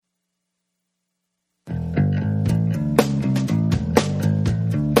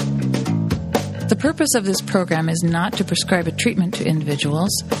purpose of this program is not to prescribe a treatment to individuals.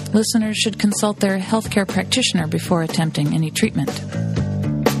 Listeners should consult their healthcare practitioner before attempting any treatment.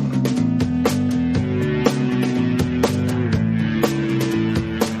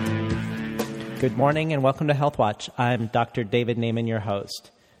 Good morning and welcome to Health Watch. I'm Dr. David Naiman, your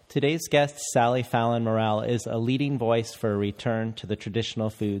host. Today's guest, Sally Fallon Morell, is a leading voice for a return to the traditional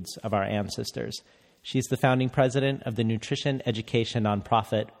foods of our ancestors. She's the founding president of the nutrition education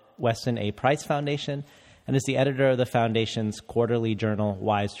nonprofit Weston A. Price Foundation and is the editor of the foundation's quarterly journal,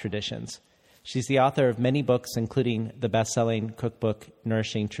 Wise Traditions. She's the author of many books, including the best-selling cookbook,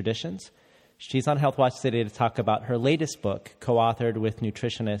 Nourishing Traditions. She's on Health Watch today to talk about her latest book, co-authored with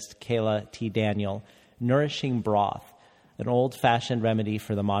nutritionist Kayla T. Daniel, Nourishing Broth, an old-fashioned remedy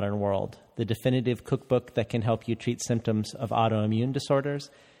for the modern world, the definitive cookbook that can help you treat symptoms of autoimmune disorders,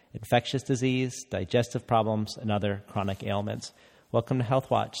 infectious disease, digestive problems, and other chronic ailments. Welcome to Health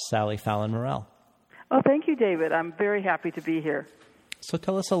Watch, Sally Fallon Morell. Oh, thank you, David. I'm very happy to be here. So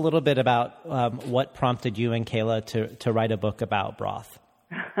tell us a little bit about what prompted you and Kayla to write a book about broth.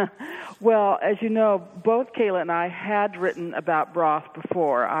 Well, as you know, both Kayla and I had written about broth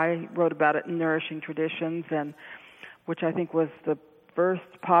before. I wrote about it in Nourishing Traditions, and which I think was the first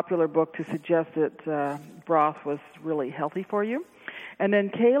popular book to suggest that broth was really healthy for you. And then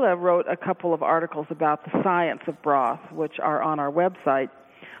Kayla wrote a couple of articles about the science of broth, which are on our website,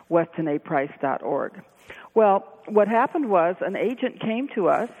 westonaprice.org. Well, what happened was an agent came to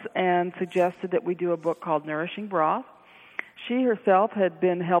us and suggested that we do a book called Nourishing Broth. She herself had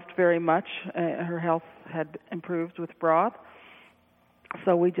been helped very much. Her health had improved with broth.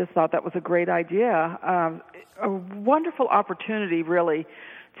 So we just thought that was a great idea. A wonderful opportunity, really,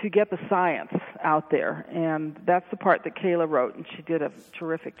 to get the science out there. And that's the part that Kayla wrote, and she did a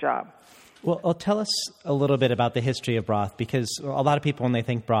terrific job. Well, tell us a little bit about the history of broth, because a lot of people, when they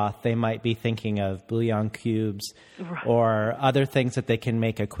think broth, they might be thinking of bouillon cubes or other things that they can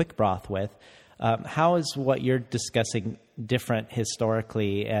make a quick broth with. How is what you're discussing different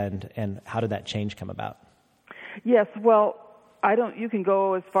historically, and how did that change come about? Yes, well, you can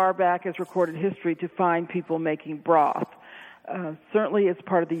go as far back as recorded history to find people making broth. Certainly it's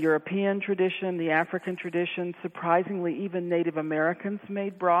part of the European tradition, the African tradition. Surprisingly, even Native Americans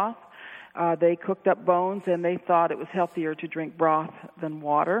made broth. They cooked up bones, and they thought it was healthier to drink broth than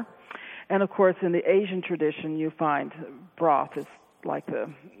water. And, of course, in the Asian tradition, you find broth is like the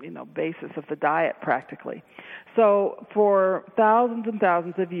basis of the diet practically. So for thousands and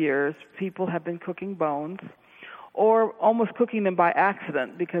thousands of years, people have been cooking bones, or almost cooking them by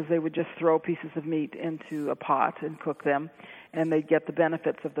accident, because they would just throw pieces of meat into a pot and cook them, and they'd get the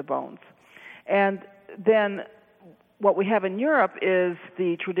benefits of the bones. And then what we have in Europe is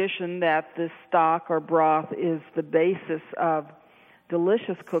the tradition that the stock or broth is the basis of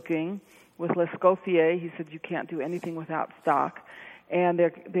delicious cooking. With Lescoffier, he said you can't do anything without stock. And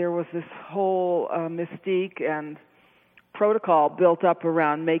there was this whole mystique and protocol built up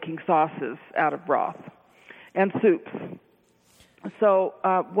around making sauces out of broth and soups. So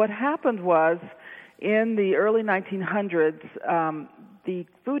what happened was, in the early 1900s, the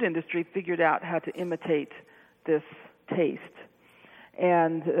food industry figured out how to imitate this taste.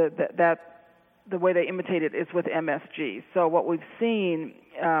 And the way they imitate it is with MSG. So what we've seen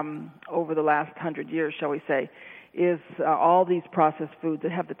over the last 100 years, shall we say, is all these processed foods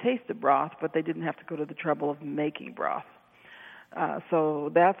that have the taste of broth, but they didn't have to go to the trouble of making broth. So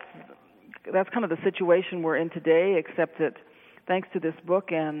that's kind of the situation we're in today, except that thanks to this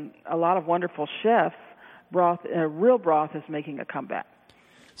book and a lot of wonderful chefs, real broth is making a comeback.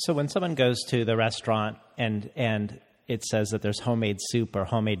 So when someone goes to the restaurant and it says that there's homemade soup or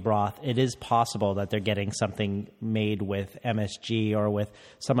homemade broth, it is possible that they're getting something made with MSG or with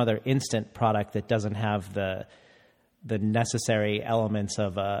some other instant product that doesn't have the necessary elements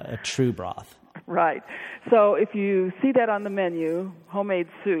of a true broth. Right. So if you see that on the menu, homemade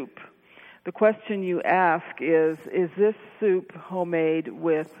soup, the question you ask is this soup homemade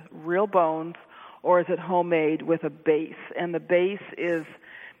with real bones, or is it homemade with a base? And the base is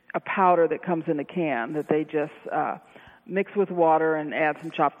a powder that comes in a can that they just mix with water and add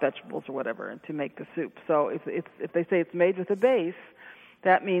some chopped vegetables or whatever to make the soup. So if they say it's made with a base,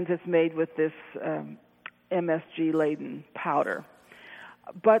 that means it's made with this MSG-laden powder.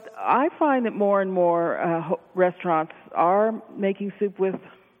 But I find that more and more restaurants are making soup with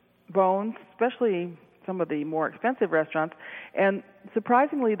bones, especially some of the more expensive restaurants, and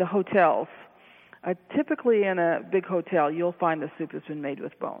surprisingly the hotels. Typically in a big hotel, you'll find the soup has been made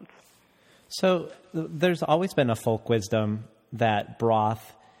with bones. So there's always been a folk wisdom that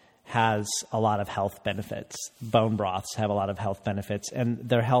broth has a lot of health benefits. Bone broths have a lot of health benefits, and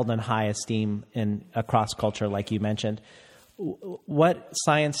they're held in high esteem across culture, like you mentioned. What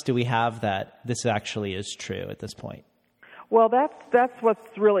science do we have that this actually is true at this point? Well, that's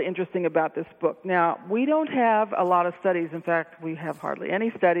what's really interesting about this book. Now, we don't have a lot of studies. In fact, we have hardly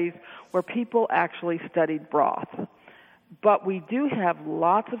any studies where people actually studied broth. But we do have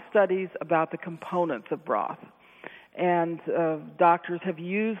lots of studies about the components of broth. And doctors have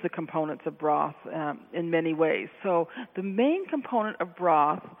used the components of broth in many ways. So the main component of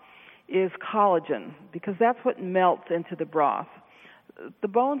broth is collagen, because that's what melts into the broth. The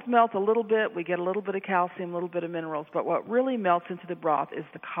bones melt a little bit. We get a little bit of calcium, a little bit of minerals. But what really melts into the broth is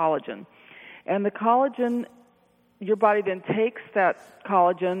the collagen. And the collagen, your body then takes that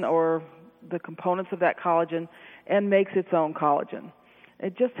collagen or the components of that collagen and makes its own collagen.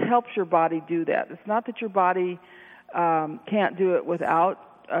 It just helps your body do that. It's not that your body can't do it without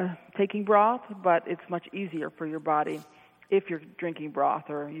taking broth, but it's much easier for your body if you're drinking broth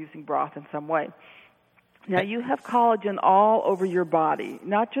or using broth in some way. Now, you have collagen all over your body,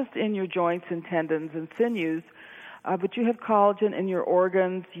 not just in your joints and tendons and sinews, but you have collagen in your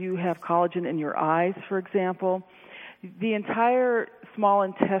organs. You have collagen in your eyes, for example. The entire small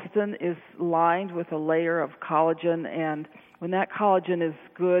intestine is lined with a layer of collagen, and when that collagen is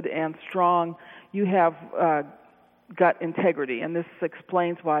good and strong, you have gut integrity, and this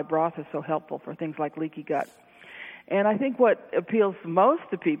explains why broth is so helpful for things like leaky gut. And I think what appeals most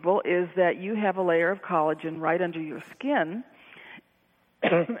to people is that you have a layer of collagen right under your skin,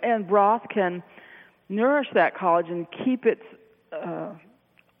 and broth can nourish that collagen, keep it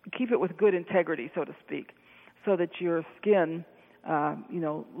with good integrity, so to speak, so that your skin,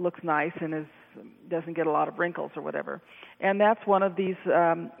 looks nice and doesn't get a lot of wrinkles or whatever. And that's one of these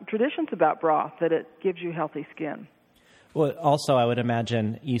traditions about broth, that it gives you healthy skin. Well, also, I would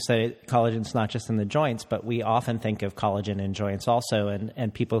imagine you say collagen's not just in the joints, but we often think of collagen in joints also,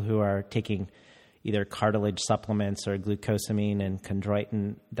 and people who are taking either cartilage supplements or glucosamine and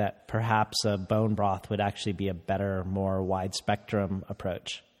chondroitin, that perhaps a bone broth would actually be a better, more wide-spectrum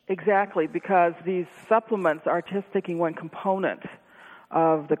approach. Exactly, because these supplements are just taking one component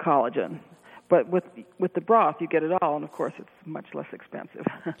of the collagen. But with the broth, you get it all, and of course, it's much less expensive.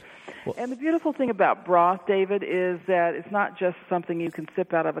 Well, and the beautiful thing about broth, David, is that it's not just something you can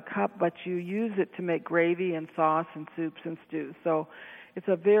sip out of a cup, but you use it to make gravy and sauce and soups and stews. So it's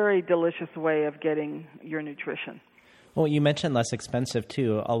a very delicious way of getting your nutrition. Well, you mentioned less expensive,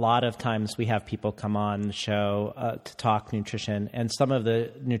 too. A lot of times we have people come on the show to talk nutrition, and some of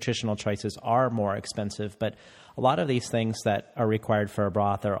the nutritional choices are more expensive, but a lot of these things that are required for a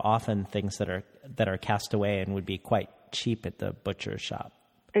broth are often things that are cast away and would be quite cheap at the butcher's shop.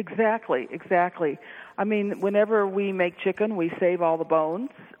 Exactly. I mean, whenever we make chicken, we save all the bones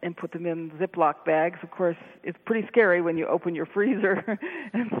and put them in Ziploc bags. Of course, it's pretty scary when you open your freezer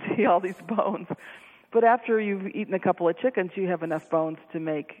and see all these bones. But after you've eaten a couple of chickens, you have enough bones to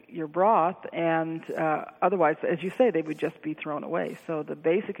make your broth, and otherwise, as you say, they would just be thrown away. So the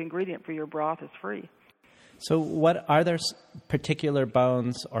basic ingredient for your broth is free. So are there particular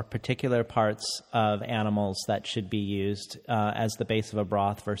bones or particular parts of animals that should be used as the base of a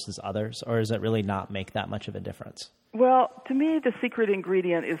broth versus others, or does it really not make that much of a difference? Well, to me, the secret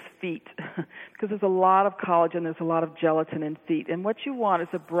ingredient is feet, because there's a lot of collagen, there's a lot of gelatin in feet, and what you want is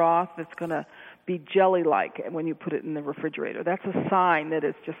a broth that's going to be jelly-like when you put it in the refrigerator. That's a sign that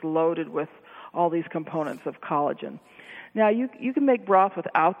it's just loaded with all these components of collagen. Now, you can make broth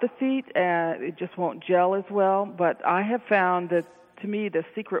without the feet, and it just won't gel as well, but I have found that, to me, the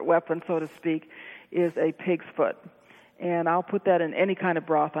secret weapon, so to speak, is a pig's foot. And I'll put that in any kind of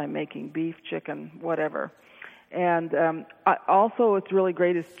broth I'm making, beef, chicken, whatever. And also it's really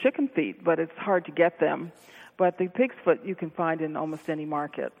great is chicken feet, but it's hard to get them. But the pig's foot you can find in almost any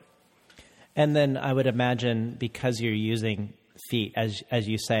market. And then I would imagine because you're using feet, as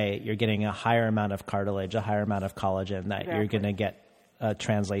you say, you're getting a higher amount of cartilage, a higher amount of collagen, that You're going to get a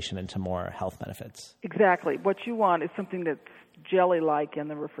translation into more health benefits. Exactly. What you want is something that's jelly-like in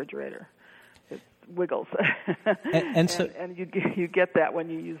the refrigerator. It wiggles. and you get that when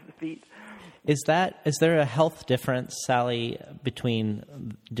you use the feet. Is there a health difference, Sally,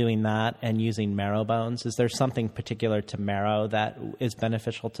 between doing that and using marrow bones? Is there something particular to marrow that is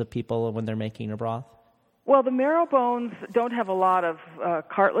beneficial to people when they're making a broth? Well, the marrow bones don't have a lot of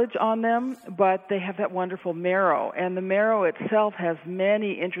cartilage on them, but they have that wonderful marrow. And the marrow itself has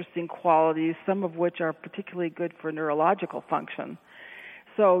many interesting qualities, some of which are particularly good for neurological function.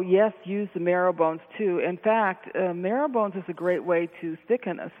 So, yes, use the marrow bones, too. In fact, marrow bones is a great way to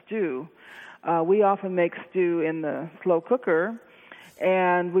thicken a stew. We often make stew in the slow cooker,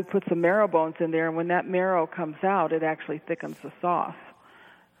 And we put some marrow bones in there, and when that marrow comes out, it actually thickens the sauce.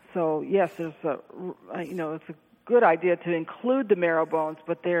 So yes, it's a good idea to include the marrow bones,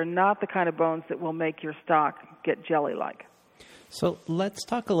 but they're not the kind of bones that will make your stock get jelly-like. So let's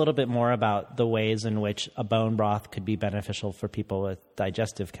talk a little bit more about the ways in which a bone broth could be beneficial for people with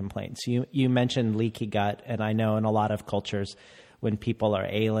digestive complaints. You mentioned leaky gut, and I know in a lot of cultures when people are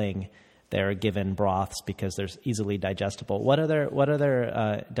ailing, they're given broths because they're easily digestible. What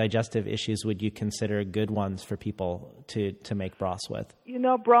other digestive issues would you consider good ones for people to make broths with?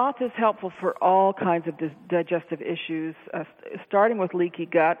 Broth is helpful for all kinds of digestive issues, starting with leaky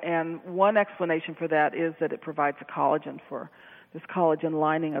gut. And one explanation for that is that it provides a collagen for this collagen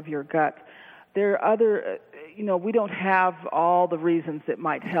lining of your gut. There are other, we don't have all the reasons that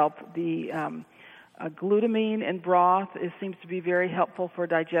might help. The glutamine in broth seems to be very helpful for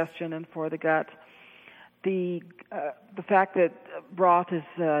digestion and for the gut. The fact that broth is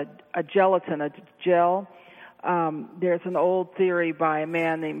a gelatin, a gel, there's an old theory by a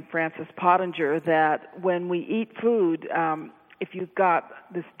man named Francis Pottinger that when we eat food, if you've got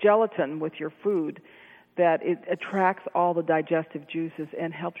this gelatin with your food, that it attracts all the digestive juices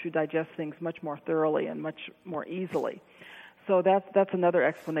and helps you digest things much more thoroughly and much more easily. So that's another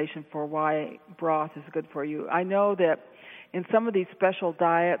explanation for why broth is good for you. I know that in some of these special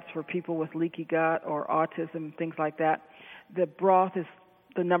diets for people with leaky gut or autism, things like that, the broth is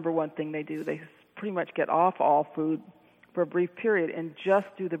the number one thing they do. They pretty much get off all food for a brief period and just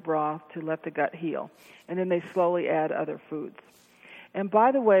do the broth to let the gut heal. And then they slowly add other foods. And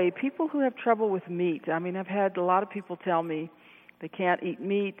by the way, people who have trouble with meat, I've had a lot of people tell me they can't eat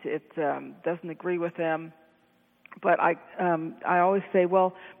meat, it doesn't agree with them. But I always say,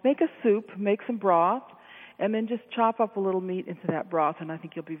 well, make a soup, make some broth, and then just chop up a little meat into that broth, and I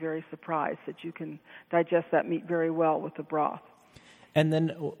think you'll be very surprised that you can digest that meat very well with the broth. And then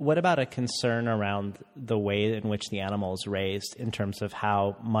what about a concern around the way in which the animal is raised in terms of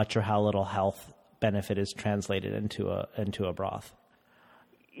how much or how little health benefit is translated into a broth?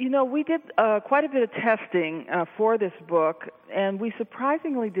 We did quite a bit of testing for this book, and we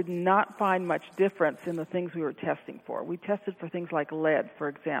surprisingly did not find much difference in the things we were testing for. We tested for things like lead, for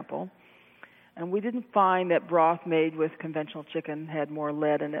example, and we didn't find that broth made with conventional chicken had more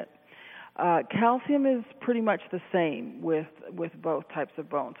lead in it. Calcium is pretty much the same with both types of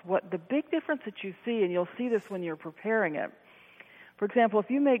bones. What the big difference that you see, and you'll see this when you're preparing it, for example, if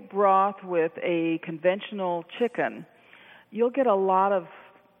you make broth with a conventional chicken, you'll get a lot of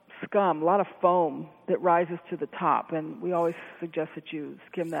scum, a lot of foam that rises to the top, and we always suggest that you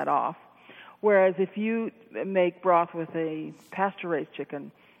skim that off. Whereas if you make broth with a pasture-raised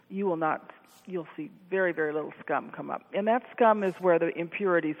chicken, you'll see very, very little scum come up. And that scum is where the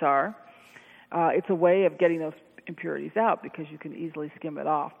impurities are. It's a way of getting those impurities out because you can easily skim it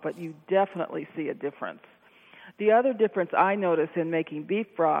off, but you definitely see a difference. The other difference I notice in making beef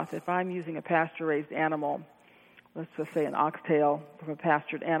broth, if I'm using a pasture-raised animal, let's just say an oxtail from a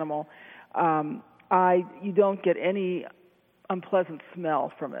pastured animal, you don't get any unpleasant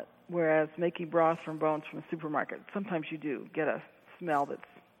smell from it, whereas making broth from bones from a supermarket, sometimes you do get a smell that's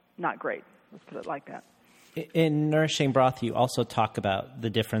not great. Let's put it like that. In Nourishing Broth, you also talk about the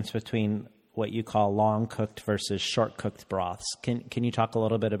difference between what you call long-cooked versus short-cooked broths. Can you talk a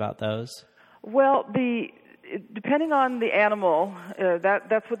little bit about those? Well, depending on the animal,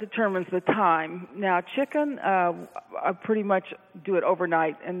 that's what determines the time. Now, chicken, I pretty much do it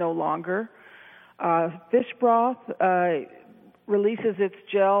overnight and no longer. Fish broth releases its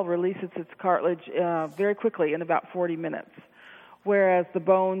gel, releases its cartilage very quickly in about 40 minutes. Whereas the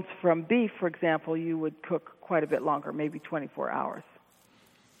bones from beef, for example, you would cook quite a bit longer, maybe 24 hours.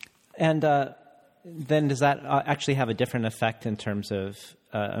 And then does that actually have a different effect in terms of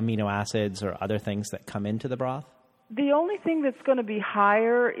amino acids or other things that come into the broth? The only thing that's going to be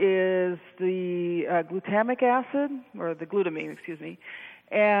higher is the glutamic acid, or the glutamine,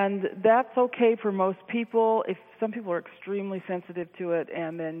 and that's okay for most people. If some people are extremely sensitive to it,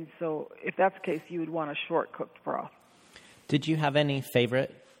 and then so if that's the case, you would want a short-cooked broth. Did you have any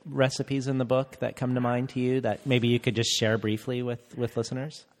favorite recipes in the book that come to mind to you that maybe you could just share briefly with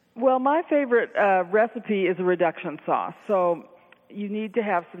listeners? Well, my favorite recipe is a reduction sauce. So you need to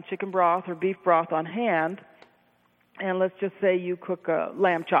have some chicken broth or beef broth on hand, and let's just say you cook a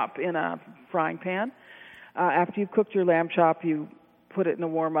lamb chop in a frying pan. After you've cooked your lamb chop, you put it in a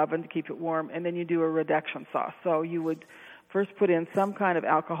warm oven to keep it warm, and then you do a reduction sauce. So you would first put in some kind of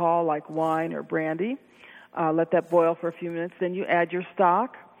alcohol like wine or brandy, let that boil for a few minutes, then you add your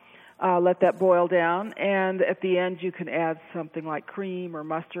stock, let that boil down, and at the end you can add something like cream or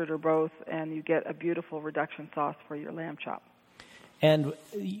mustard or both, and you get a beautiful reduction sauce for your lamb chop. And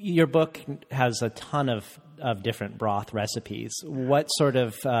your book has a ton of different broth recipes. What sort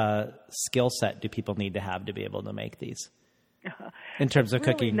of skill set do people need to have to be able to make these in terms of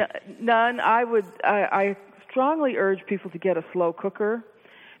cooking? None. I strongly urge people to get a slow cooker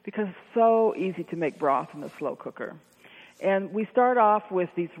because it's so easy to make broth in the slow cooker. And we start off with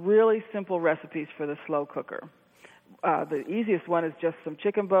these really simple recipes for the slow cooker. The easiest one is just some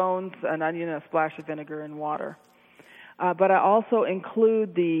chicken bones, an onion, a splash of vinegar, and water. But I also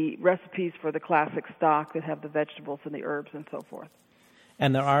include the recipes for the classic stock that have the vegetables and the herbs and so forth.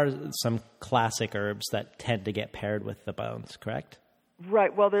 And there are some classic herbs that tend to get paired with the bones, correct?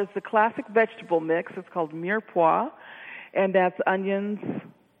 Right. Well, there's the classic vegetable mix. It's called mirepoix, and that's onions,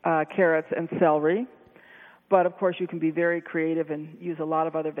 carrots, and celery. But, of course, you can be very creative and use a lot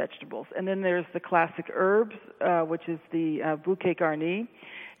of other vegetables. And then there's the classic herbs, which is the bouquet garni,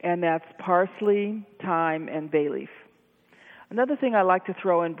 and that's parsley, thyme, and bay leaf. Another thing I like to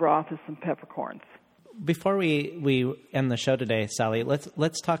throw in broth is some peppercorns. Before we end the show today, Sally,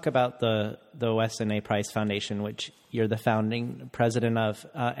 let's talk about the Weston A. Price Foundation, which you're the founding president of,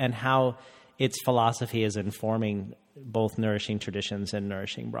 and how its philosophy is informing both Nourishing Traditions and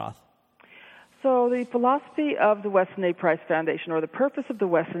Nourishing Broth. So the philosophy of the Weston A. Price Foundation, or the purpose of the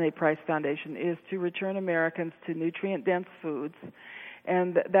Weston A. Price Foundation, is to return Americans to nutrient-dense foods,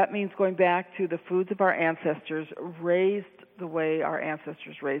 and that means going back to the foods of our ancestors, raised the way our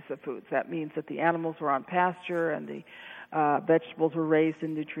ancestors raised the foods. That means that the animals were on pasture and the vegetables were raised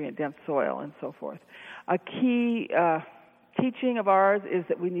in nutrient-dense soil and so forth. A key teaching of ours is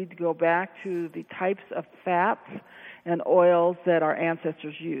that we need to go back to the types of fats and oils that our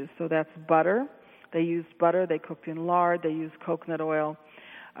ancestors used. So that's butter. They used butter. They cooked in lard. They used coconut oil.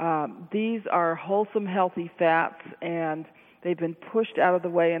 These are wholesome, healthy fats, and they've been pushed out of the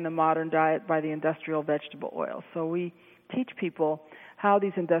way in the modern diet by the industrial vegetable oils. So we teach people how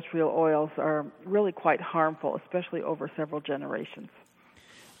these industrial oils are really quite harmful, especially over several generations.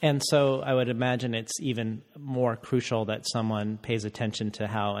 And so I would imagine it's even more crucial that someone pays attention to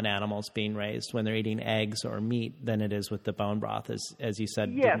how an animal's being raised when they're eating eggs or meat than it is with the bone broth, as you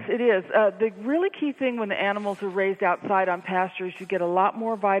said. Yes, it is. The really key thing when the animals are raised outside on pasture is you get a lot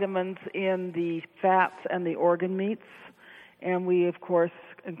more vitamins in the fats and the organ meats. And we, of course,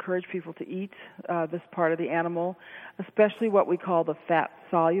 encourage people to eat this part of the animal, especially what we call the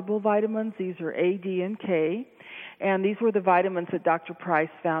fat-soluble vitamins. These are A, D, and K. And these were the vitamins that Dr.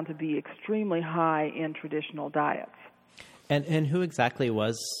 Price found to be extremely high in traditional diets. And who exactly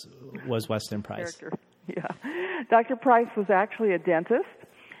was Weston Price? Yeah. Dr. Price was actually a dentist.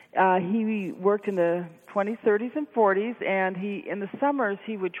 He worked in the 20s, 30s, and 40s, and in the summers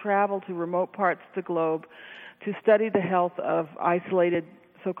he would travel to remote parts of the globe to study the health of isolated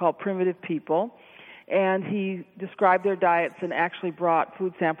so-called primitive people. And he described their diets and actually brought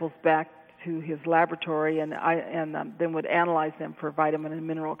food samples back to his laboratory and then would analyze them for vitamin and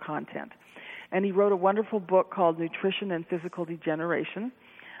mineral content. And he wrote a wonderful book called Nutrition and Physical Degeneration,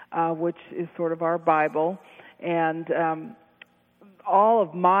 which is sort of our Bible. And all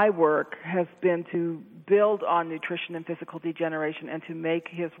of my work has been to build on nutrition and physical degeneration and to make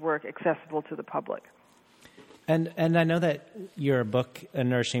his work accessible to the public. And I know that your book,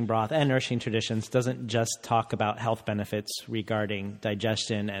 Nourishing Broth and Nourishing Traditions, doesn't just talk about health benefits regarding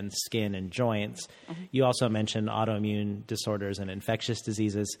digestion and skin and joints. Mm-hmm. You also mention autoimmune disorders and infectious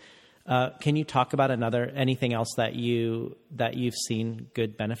diseases. Can you talk about anything else that you've seen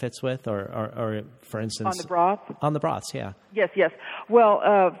good benefits with, or for instance, on the broth? On the broths, yeah. Yes.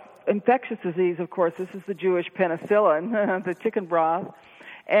 Well, infectious disease, of course. This is the Jewish penicillin, the chicken broth.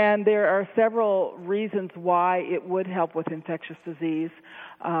 And there are several reasons why it would help with infectious disease.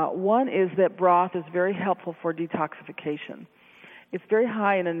 One is that broth is very helpful for detoxification. It's very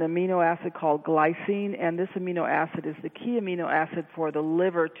high in an amino acid called glycine, and this amino acid is the key amino acid for the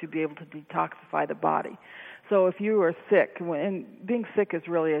liver to be able to detoxify the body. So if you are sick, and being sick is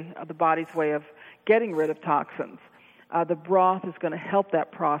really the body's way of getting rid of toxins, the broth is going to help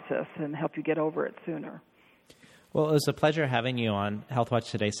that process and help you get over it sooner. Well, it was a pleasure having you on Health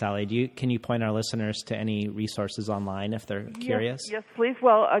Watch today, Sally. Can you point our listeners to any resources online if they're curious? Yes, please.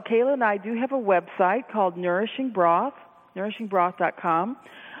 Well, Kayla and I do have a website called Nourishing Broth, nourishingbroth.com,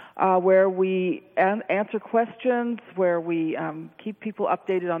 where we answer questions, where we keep people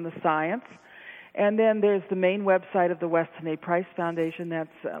updated on the science. And then there's the main website of the Weston A. Price Foundation.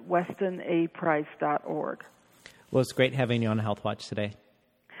 That's westonaprice.org. Well, it's great having you on Health Watch today.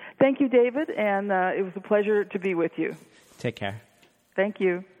 Thank you, David, and it was a pleasure to be with you. Take care. Thank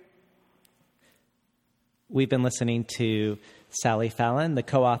you. We've been listening to Sally Fallon, the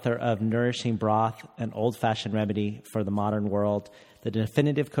co-author of Nourishing, Broth, an old-fashioned remedy for the modern world, the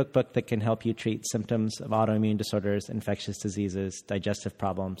definitive cookbook that can help you treat symptoms of autoimmune disorders, infectious diseases, digestive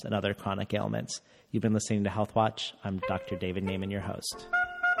problems, and other chronic ailments. You've been listening to Health Watch. I'm Dr. David Naiman, your host.